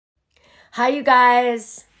Hi, you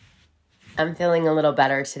guys. I'm feeling a little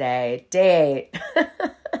better today. Day 8.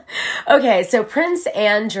 Okay, so Prince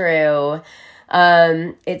Andrew,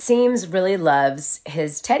 it seems, really loves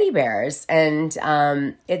his teddy bears. And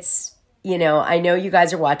it's, I know you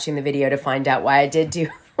guys are watching the video to find out why I did do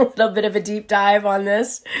a little bit of a deep dive on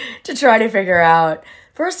this to try to figure out,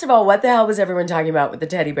 first of all, what the hell was everyone talking about with the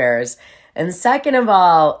teddy bears? And second of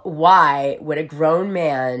all, why would a grown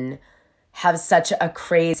man have such a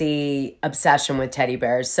crazy obsession with teddy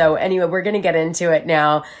bears? So anyway, we're going to get into it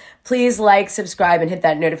now. Please like, subscribe, and hit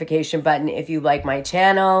that notification button if you like my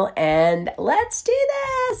channel. And let's do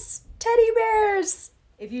this. Teddy bears.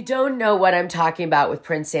 If you don't know what I'm talking about with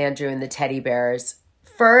Prince Andrew and the teddy bears,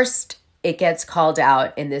 first, it gets called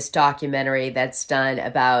out in this documentary that's done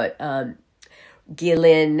about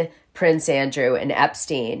Ghislaine, Prince Andrew, and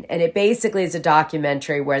Epstein. And it basically is a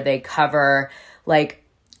documentary where they cover like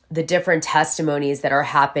the different testimonies that are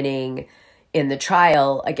happening in the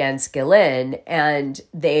trial against Ghislaine, and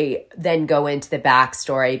they then go into the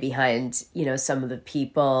backstory behind, some of the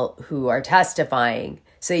people who are testifying.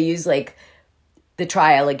 So they use like the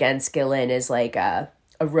trial against Ghislaine as like a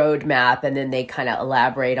roadmap, and then they kind of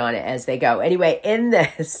elaborate on it as they go. Anyway, in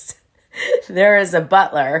this, there is a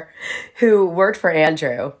butler who worked for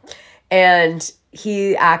Andrew, and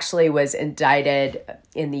he actually was indicted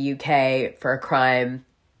in the UK for a crime.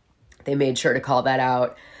 They made sure to call that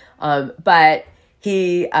out. But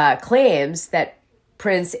he claims that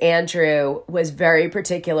Prince Andrew was very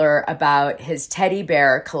particular about his teddy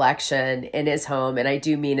bear collection in his home. And I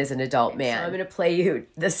do mean as an adult man. So I'm going to play you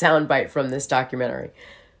the soundbite from this documentary.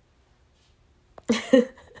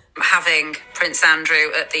 Having Prince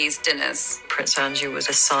Andrew at these dinners. Prince Andrew was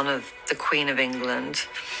a son of the Queen of England.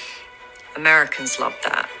 Americans loved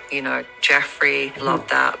that. Jeffrey loved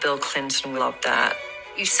that. Bill Clinton loved that.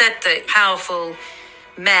 You said that powerful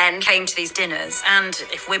men came to these dinners, and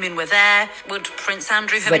if women were there, would Prince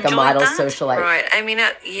Andrew have like enjoyed a model that? socialite. Right.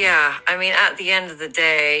 At the end of the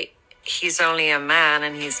day, he's only a man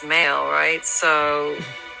and he's male, right? So,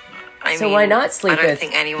 why not sleep with I don't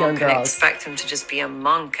think anyone young can girls? expect him to just be a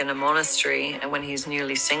monk in a monastery and when he's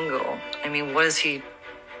newly single. What is he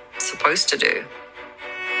supposed to do?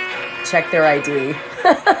 Check their ID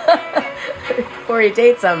before he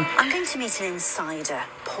dates them. I'm going to meet an insider,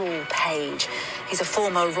 Paul Page. He's a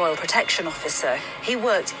former Royal Protection Officer. He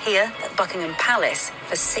worked here at Buckingham Palace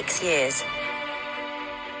for 6 years.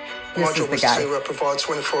 This is the guy. To provide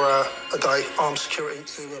 24-hour-a-day armed security,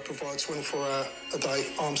 provide 24-hour-a-day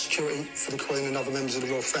armed security for the Queen and other members of the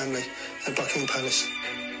royal family at Buckingham Palace.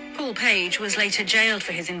 Paul Page was later jailed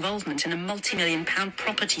for his involvement in a multi-million-pound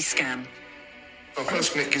property scam. I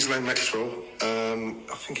first met Ghislaine Maxwell,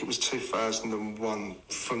 I think it was 2001.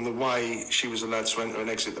 From the way she was allowed to enter and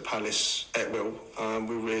exit the palace at will,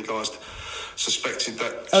 we suspected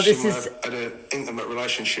that she might have had an intimate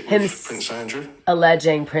relationship with Prince Andrew.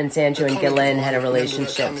 Alleging Prince Andrew and Ghislaine had a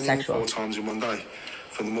relationship, sexual. 4 times in one day,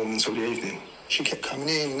 from the morning till the evening. She kept coming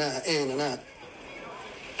in and out, in and out.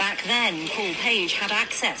 Back then, Paul Page had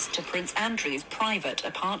access to Prince Andrew's private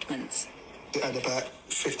apartments. It had about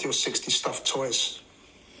 50 or 60 stuffed toys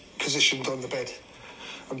positioned on the bed.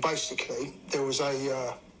 And basically, there was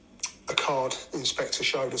a card the inspector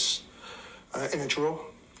showed us in a drawer.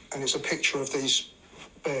 And it's a picture of these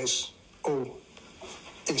bears all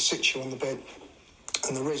in situ on the bed.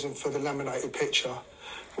 And the reason for the laminated picture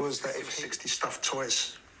was that it was 60 stuffed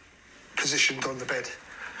toys positioned on the bed.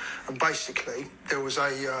 And basically, there was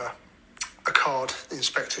a card the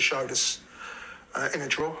inspector showed us in a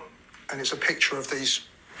drawer. And it's a picture of these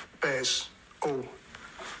bears all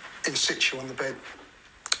in situ on the bed.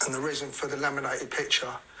 And the reason for the laminated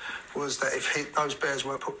picture was that if those bears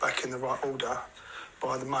weren't put back in the right order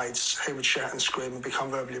by the maids, he would shout and scream and become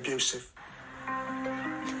verbally abusive.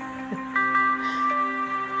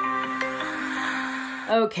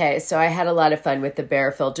 Okay, so I had a lot of fun with the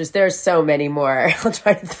bear filters. There's so many more. I'll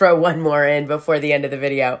try to throw one more in before the end of the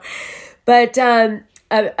video. But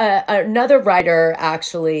another writer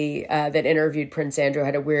actually that interviewed Prince Andrew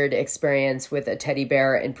had a weird experience with a teddy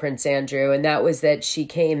bear and Prince Andrew. And that was that she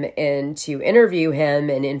came in to interview him,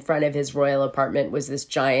 and in front of his royal apartment was this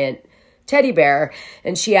giant teddy bear.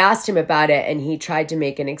 And she asked him about it, and he tried to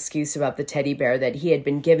make an excuse about the teddy bear, that he had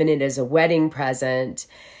been given it as a wedding present.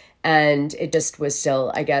 And it just was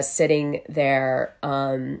still, I guess, sitting there.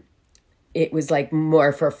 It was like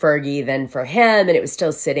more for Fergie than for him. And it was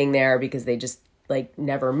still sitting there because they just like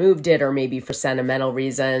never moved it, or maybe for sentimental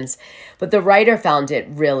reasons. But the writer found it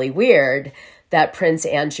really weird that Prince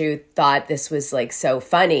Andrew thought this was like so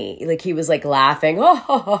funny. Like he was like laughing, oh,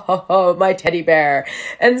 ho, ho, ho, ho, my teddy bear.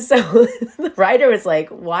 And so the writer was like,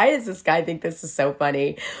 why does this guy think this is so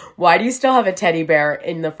funny? Why do you still have a teddy bear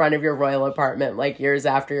in the front of your royal apartment like years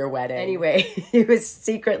after your wedding? Anyway, he was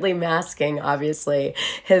secretly masking, obviously,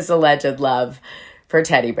 his alleged love for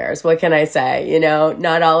teddy bears. What can I say? You know,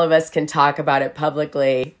 not all of us can talk about it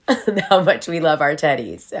publicly, how much we love our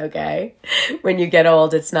teddies, okay? When you get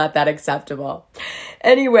old, it's not that acceptable.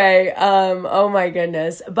 Anyway, oh my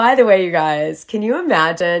goodness. By the way, you guys, can you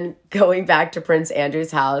imagine going back to Prince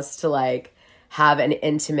Andrew's house to like have an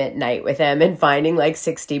intimate night with him and finding like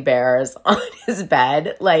 60 bears on his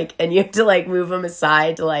bed? Like, and you have to like move them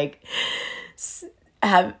aside to like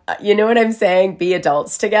have, you know what I'm saying? Be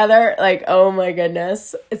adults together. Like, oh my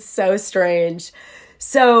goodness. It's so strange.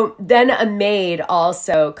 So then a maid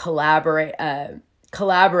also corroborated.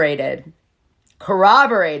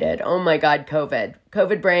 Oh my God,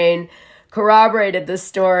 COVID brain corroborated the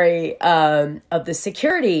story of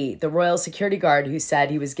the royal security guard who said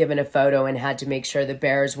he was given a photo and had to make sure the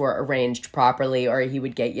bears were arranged properly or he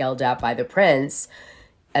would get yelled at by the prince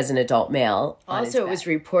as an adult male. Also, it was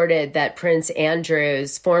reported that Prince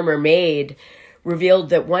Andrew's former maid revealed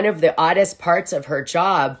that one of the oddest parts of her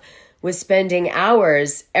job was spending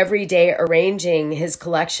hours every day arranging his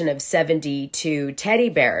collection of 72 teddy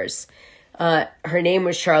bears. Her name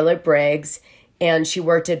was Charlotte Briggs, and she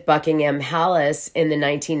worked at Buckingham Palace in the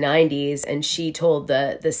 1990s, and she told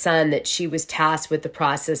the Sun that she was tasked with the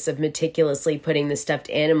process of meticulously putting the stuffed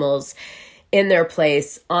animals in their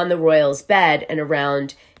place on the royal's bed and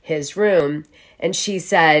around his room. And she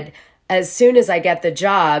said, as soon as I get the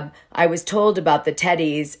job, I was told about the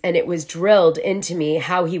teddies and it was drilled into me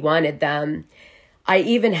how he wanted them. I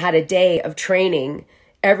even had a day of training.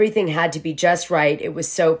 Everything had to be just right. It was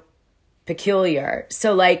so peculiar.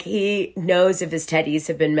 So like he knows if his teddies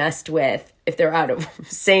have been messed with, if they're out of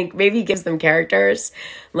sync. Maybe he gives them characters,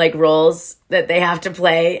 like roles that they have to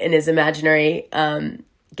play in his imaginary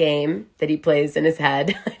game that he plays in his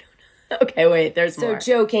head. I don't know. Okay, wait, there's more.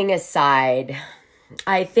 So joking aside,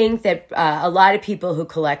 I think that a lot of people who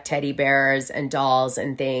collect teddy bears and dolls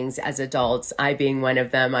and things as adults, I being one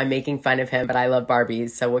of them, I'm making fun of him, but I love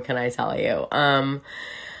Barbies, so what can I tell you?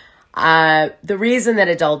 The reason that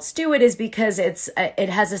adults do it is because it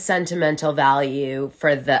has a sentimental value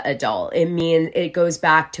for the adult. It goes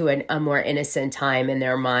back to a more innocent time in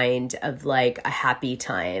their mind of like a happy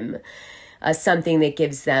time. Something that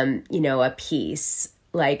gives them, a peace,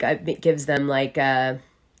 like it gives them like a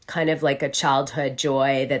kind of like a childhood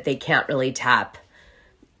joy that they can't really tap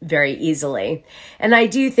very easily. And I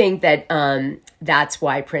do think that that's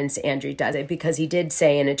why Prince Andrew does it, because he did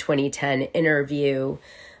say in a 2010 interview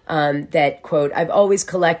that, quote, I've always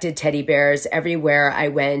collected teddy bears everywhere I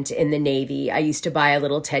went in the Navy. I used to buy a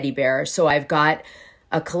little teddy bear. So I've got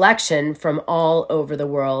a collection from all over the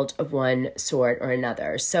world of one sort or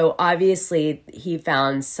another. So obviously he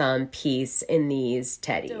found some peace in these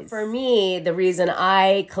teddies. So for me, the reason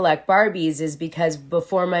I collect Barbies is because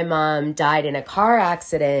before my mom died in a car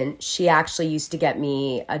accident, she actually used to get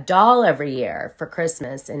me a doll every year for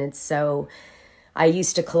Christmas. And it's so, I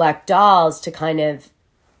used to collect dolls to kind of,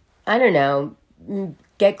 I don't know,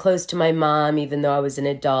 get close to my mom, even though I was an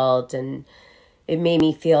adult, and it made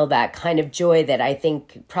me feel that kind of joy that I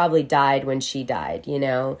think probably died when she died,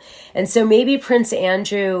 And so maybe Prince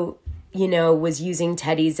Andrew, was using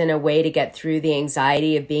teddies in a way to get through the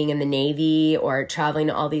anxiety of being in the Navy or traveling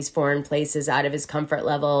to all these foreign places out of his comfort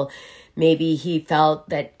level. Maybe he felt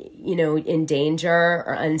that, in danger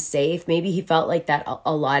or unsafe. Maybe he felt like that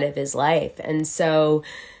a lot of his life. And so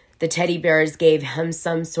the teddy bears gave him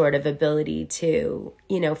some sort of ability to,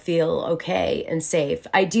 feel okay and safe.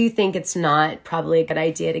 I do think it's not probably a good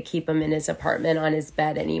idea to keep him in his apartment on his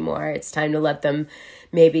bed anymore. It's time to let them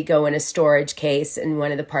maybe go in a storage case in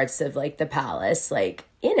one of the parts of like the palace. Like,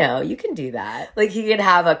 you can do that. Like you could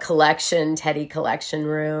have a teddy collection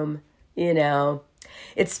room,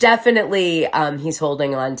 It's definitely, he's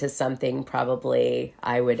holding on to something probably,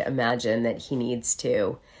 I would imagine, that he needs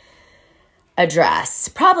to address.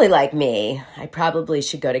 Probably like me. I probably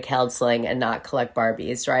should go to counseling and not collect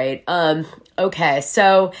Barbies, right? Okay,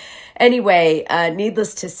 so anyway,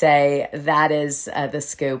 needless to say, that is the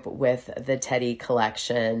scoop with the teddy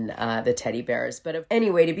collection, the teddy bears. But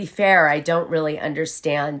anyway, to be fair, I don't really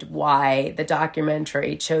understand why the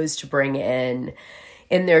documentary chose to bring in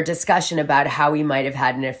their discussion about how he might have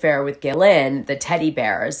had an affair with Ghislaine, the teddy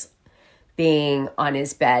bears being on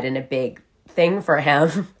his bed and a big thing for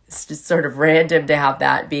him. It's just sort of random to have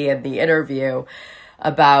that be in the interview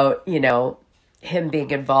about, him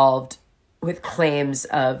being involved with claims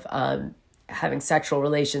of having sexual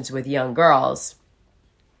relations with young girls.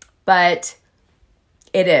 But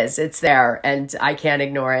it's there, and I can't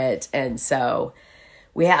ignore it. And so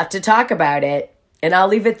we have to talk about it, and I'll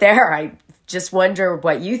leave it there. I just wonder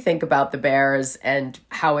what you think about the bears and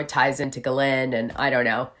how it ties into Ghislaine, and I don't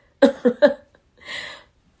know.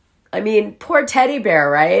 I mean, poor teddy bear,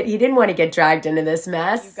 right? He didn't want to get dragged into this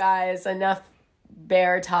mess. You guys, enough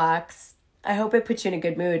bear talks. I hope it puts you in a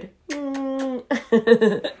good mood.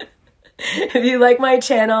 If you like my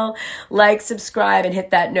channel, like, subscribe, and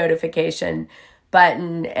hit that notification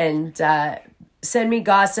button. And send me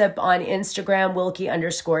gossip on Instagram,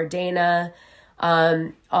 Wilkie_Dana.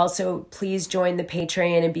 Also, please join the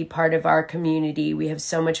Patreon and be part of our community. We have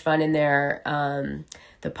so much fun in there.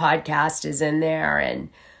 The podcast is in there, and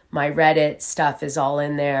my Reddit stuff is all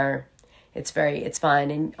in there. It's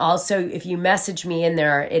fun. And also, if you message me in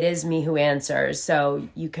there, it is me who answers. So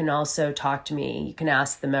you can also talk to me. You can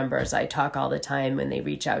ask the members. I talk all the time when they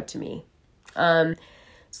reach out to me.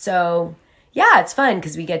 So yeah, it's fun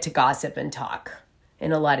because we get to gossip and talk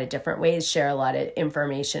in a lot of different ways, share a lot of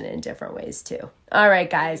information in different ways too. All right,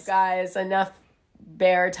 guys, enough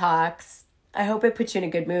bear talks. I hope it puts you in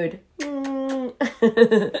a good mood.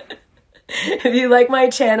 If you like my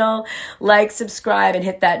channel, like, subscribe, and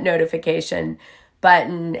hit that notification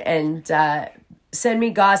button. And send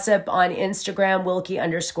me gossip on Instagram,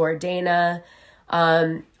 Wilkie_Dana.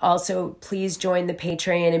 Also, please join the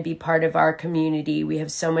Patreon and be part of our community. We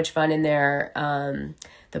have so much fun in there.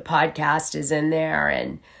 The podcast is in there,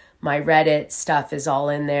 and my Reddit stuff is all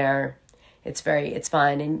in there. It's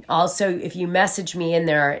fun. And also, if you message me in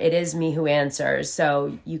there, it is me who answers.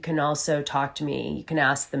 So you can also talk to me. You can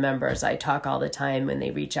ask the members. I talk all the time when they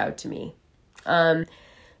reach out to me.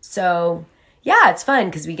 So yeah, it's fun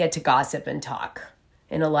because we get to gossip and talk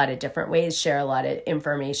in a lot of different ways, share a lot of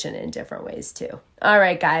information in different ways too. All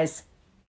right, guys.